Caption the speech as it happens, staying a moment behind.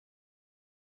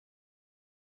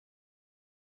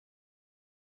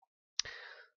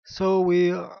So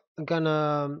we're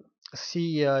gonna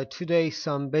see today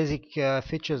some basic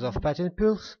features of Patent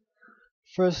Pulse.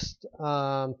 First,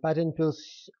 Patent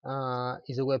Pulse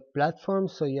is a web platform,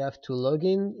 so you have to log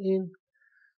in.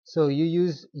 So you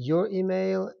use your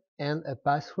email and a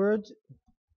password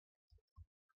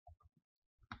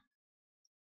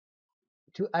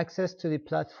to access to the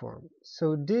platform.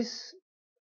 So this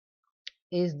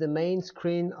is the main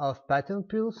screen of Patent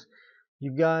Pulse.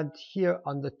 You got here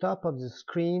on the top of the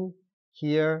screen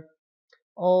here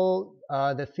all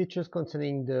the features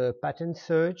concerning the patent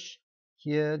search,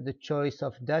 here the choice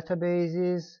of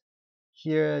databases,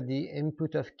 here the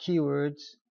input of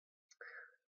keywords.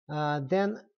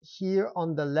 Then here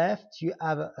on the left you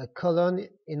have a column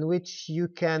in which you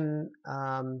can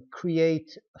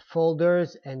create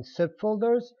folders and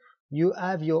subfolders. You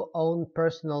have your own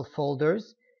personal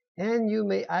folders, and you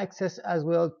may access as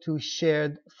well to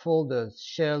shared folders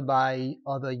shared by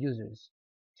other users.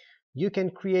 You can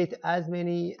create as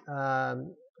many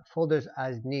folders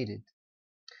as needed.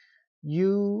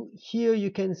 Here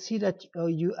you can see that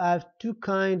you have two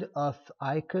kind of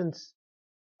icons.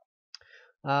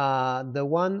 The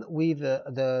one with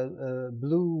the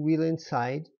blue wheel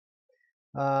inside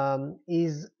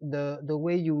is the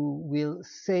way you will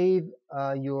save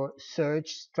your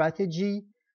search strategy,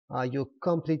 your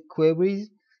complete queries,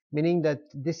 meaning that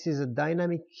this is a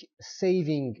dynamic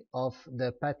saving of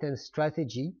the patent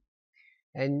strategy,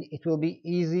 and it will be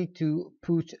easy to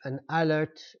put an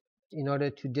alert in order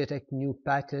to detect new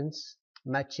patents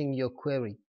matching your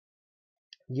query.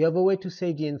 The other way to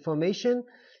save the information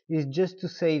is just to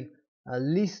save a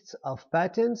list of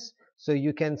patents, so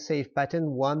you can save patent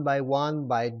one by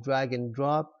drag and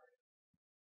drop,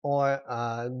 or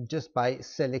just by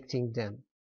selecting them.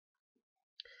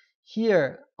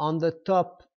 Here on the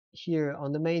top, here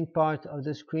on the main part of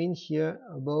the screen, here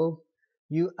above,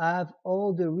 you have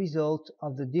all the results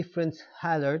of the different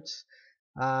alerts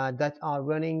that are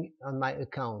running on my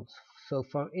account. So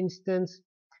for instance,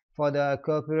 for the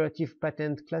cooperative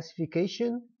patent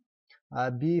classification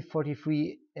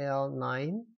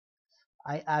B43L9,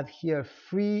 I have here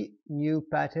 3 new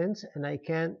patents, and I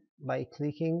can, by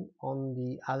clicking on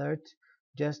the alert,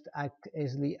 just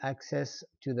easily access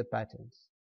to the patents.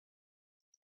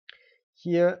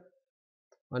 Here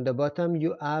on the bottom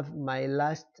you have my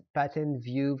last patent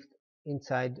viewed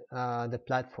inside the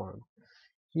platform.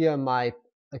 Here my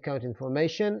account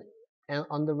information, and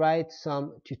on the right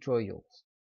some tutorials.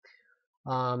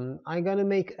 I'm gonna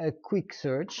make a quick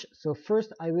search. So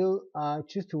first I will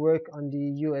choose to work on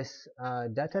the US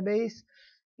database.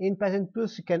 In Patent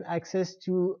Plus you can access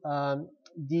to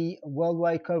the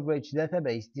worldwide coverage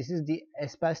database. This is the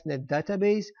Espasnet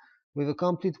database with a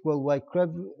complete worldwide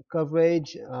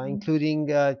coverage, including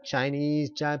Chinese,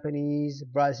 Japanese,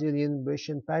 Brazilian,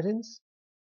 Russian patents.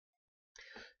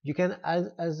 You can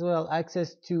as well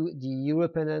access to the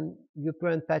European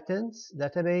patents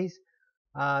database,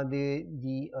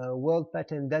 the World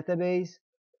Patent Database,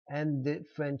 and the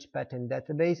French Patent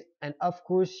Database, and of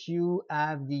course you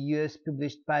have the US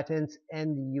published patents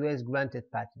and the US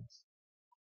granted patents.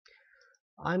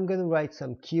 I'm going to write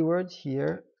some keywords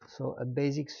here, so a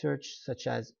basic search such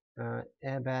as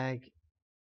airbag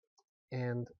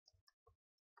and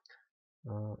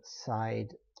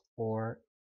side or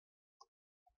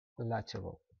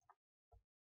lateral.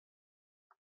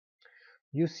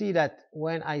 You see that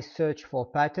when I search for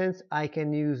patents, I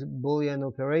can use Boolean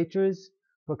operators,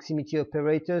 proximity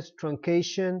operators,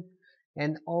 truncation,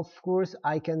 and of course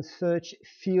I can search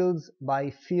fields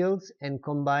by fields and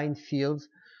combine fields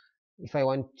if I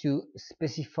want to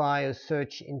specify a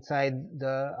search inside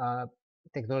the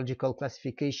technological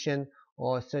classification,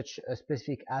 or search a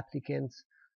specific applicants,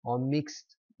 or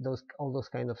mixed all those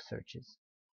kind of searches.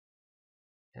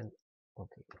 And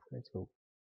okay, let's go.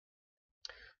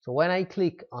 So when I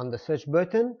click on the search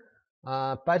button,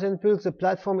 Patent Pulse, the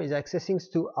platform, is accessing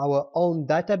to our own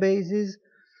databases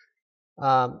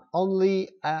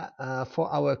only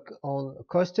for our own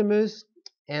customers,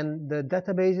 and the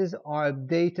databases are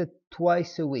updated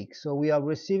twice a week. So we are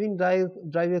receiving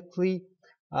directly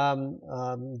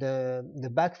the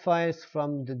backfiles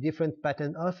from the different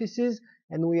patent offices,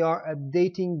 and we are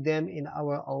updating them in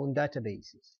our own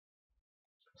databases.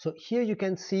 So here you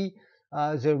can see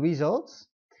the results.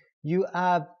 You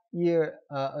have here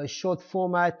a short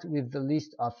format with the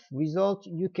list of results.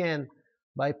 You can,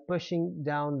 by pushing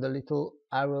down the little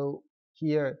arrow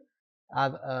here,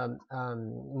 have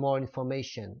more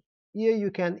information. Here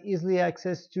you can easily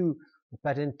access to the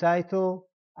patent title,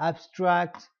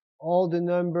 abstract, all the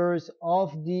numbers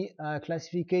of the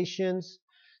classifications,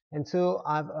 and so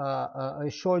I have a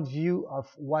short view of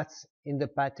what's in the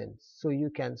patent, so you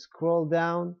can scroll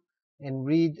down and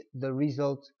read the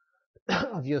results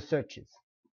of your searches.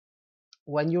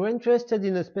 When you're interested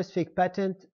in a specific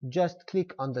patent, just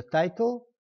click on the title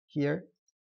here.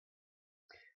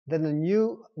 Then a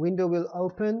new window will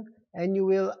open and you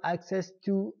will access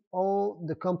to all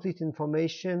the complete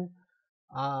information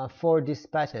for this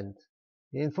patent.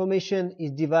 The information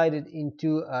is divided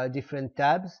into different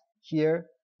tabs here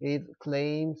with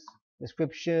claims,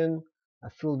 description, a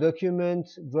full document,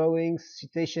 drawings,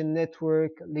 citation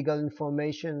network, legal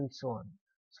information, and so on.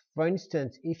 So for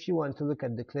instance, if you want to look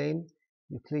at the claim,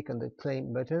 you click on the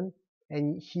claim button,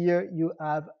 and here you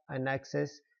have an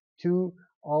access to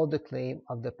all the claim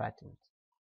of the patent.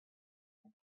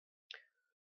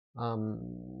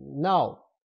 Now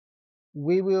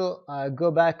we will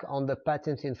go back on the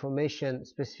patent information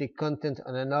specific content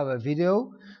on another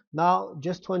video. Now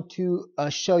just want to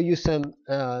show you some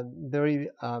very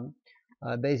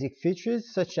basic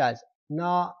features, such as,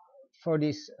 now for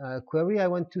this query I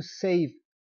want to save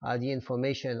the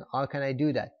information. How can I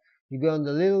do that? You go on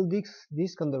the little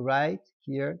disc on the right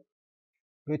here,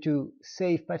 go to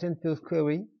Save Patent Pills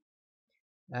Query,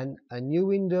 and a new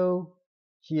window.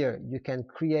 Here you can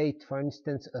create, for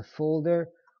instance, a folder.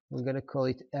 We're going to call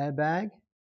it airbag.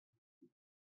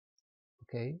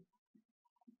 Okay,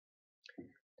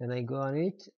 then I go on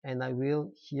it and I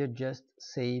will here just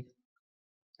save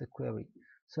the query.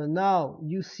 So now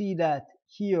you see that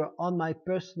here on my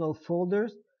personal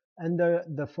folders, under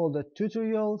the folder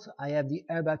tutorials, I have the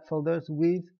airbag folders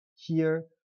with here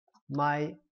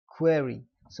my query.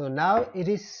 So now it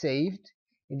is saved,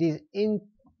 it is in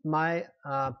my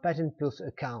Patent Pills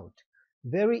account.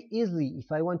 Very easily,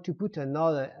 if I want to put an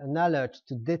alert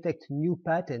to detect new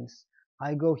patents,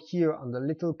 I go here on the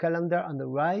little calendar on the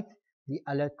right, the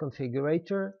alert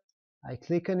configurator, I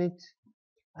click on it.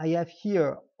 I have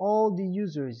here all the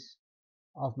users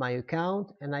of my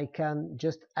account, and I can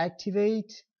just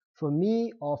activate for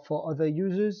me or for other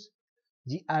users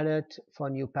the alert for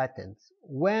new patents.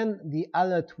 When the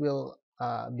alert will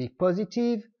be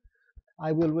positive,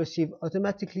 I will receive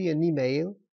automatically an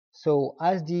email. So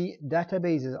as the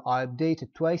databases are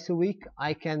updated twice a week,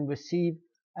 I can receive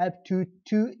up to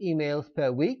 2 emails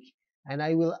per week, and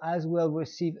I will as well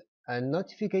receive a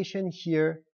notification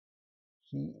here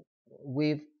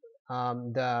with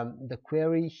the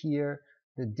query here,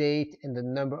 the date and the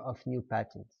number of new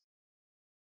patents.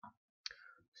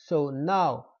 So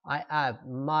now I have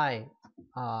my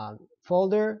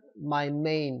folder, my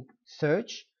main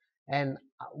search, and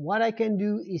what I can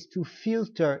do is to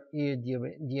filter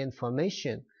the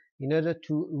information in order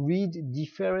to read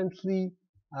differently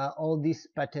all these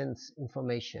patents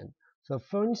information. So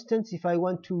for instance, if I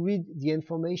want to read the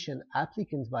information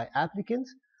applicants by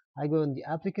applicants, I go in the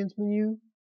applicants menu,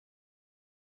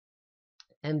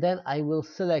 and then I will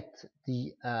select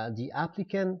the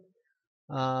applicant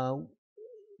for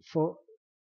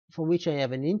which I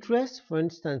have an interest. For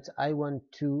instance, I want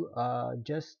to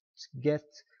just get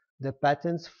the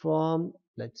patents from,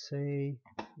 let's say,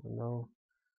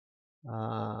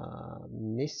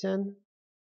 Nissan.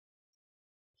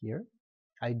 Here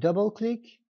I double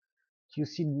click. You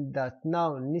see that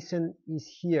now Nissan is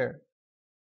here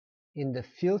in the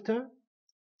filter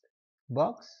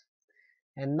box,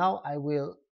 and now I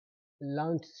will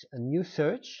launch a new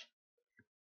search,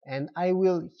 and I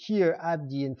will here add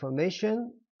the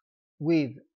information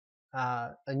with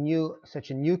a new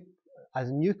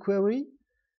query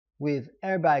with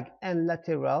airbag and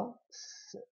lateral,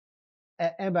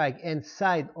 airbag and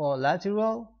side or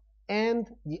lateral,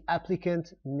 and the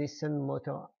applicant Nissan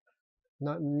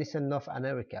North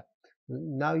America.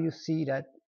 Now you see that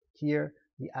here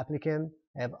the applicant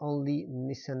have only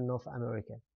Nissan North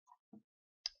America.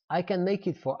 I can make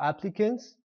it for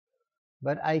applicants,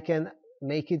 but I can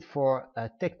make it for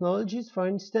technologies, for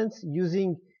instance,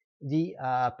 using the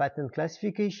patent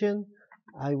classification.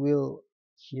 I will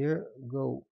here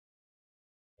go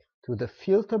to the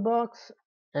filter box,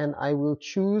 and I will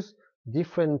choose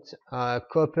different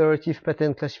cooperative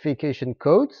patent classification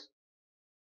codes.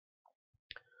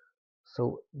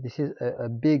 So this is a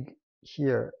big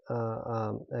here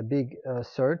a big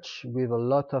search with a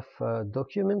lot of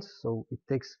documents, so it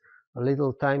takes a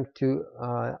little time to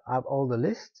have all the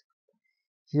list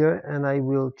here, and I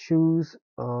will choose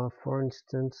for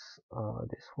instance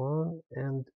this one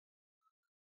and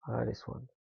this one.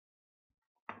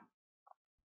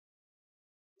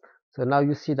 So now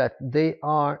you see that they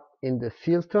are in the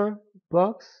filter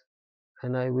box,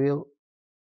 and I will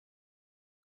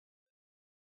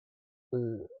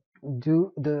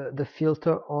do the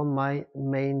filter on my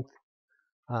main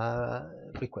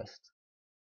request.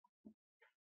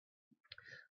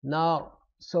 Now,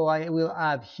 so I will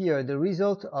have here the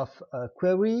result of a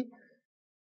query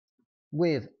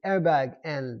with airbag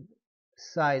and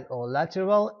side or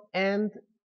lateral and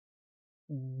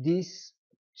these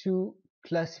two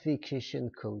classification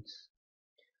codes.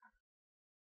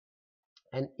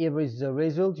 And here is the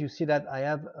result. You see that I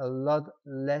have a lot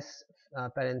less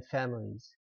patent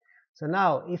families. So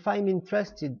now if I'm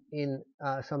interested in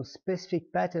some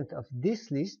specific patent of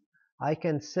this list, I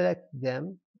can select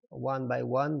them one by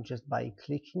one just by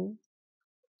clicking.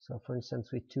 So for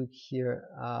instance, we took here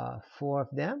 4 of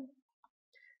them,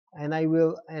 and I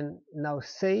will now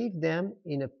save them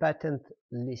in a patent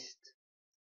list.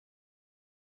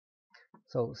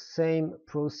 So same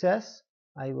process,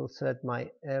 I will select my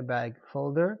airbag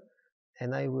folder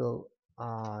and I will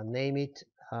name it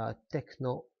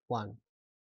Techno 1.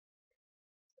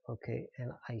 Okay,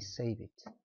 and I save it.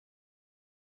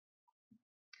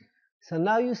 So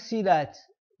now you see that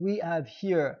we have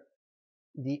here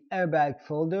the airbag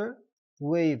folder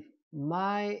with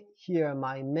my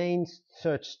main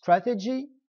search strategy,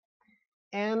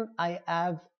 and I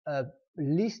have a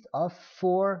list of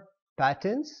 4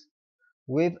 patents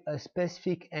with a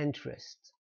specific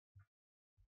interest.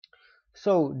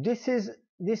 So this is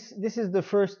the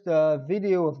first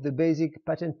video of the basic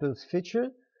Patent Pulse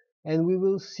feature, and we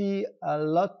will see a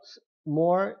lot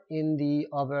more in the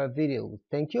other video.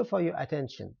 Thank you for your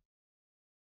attention.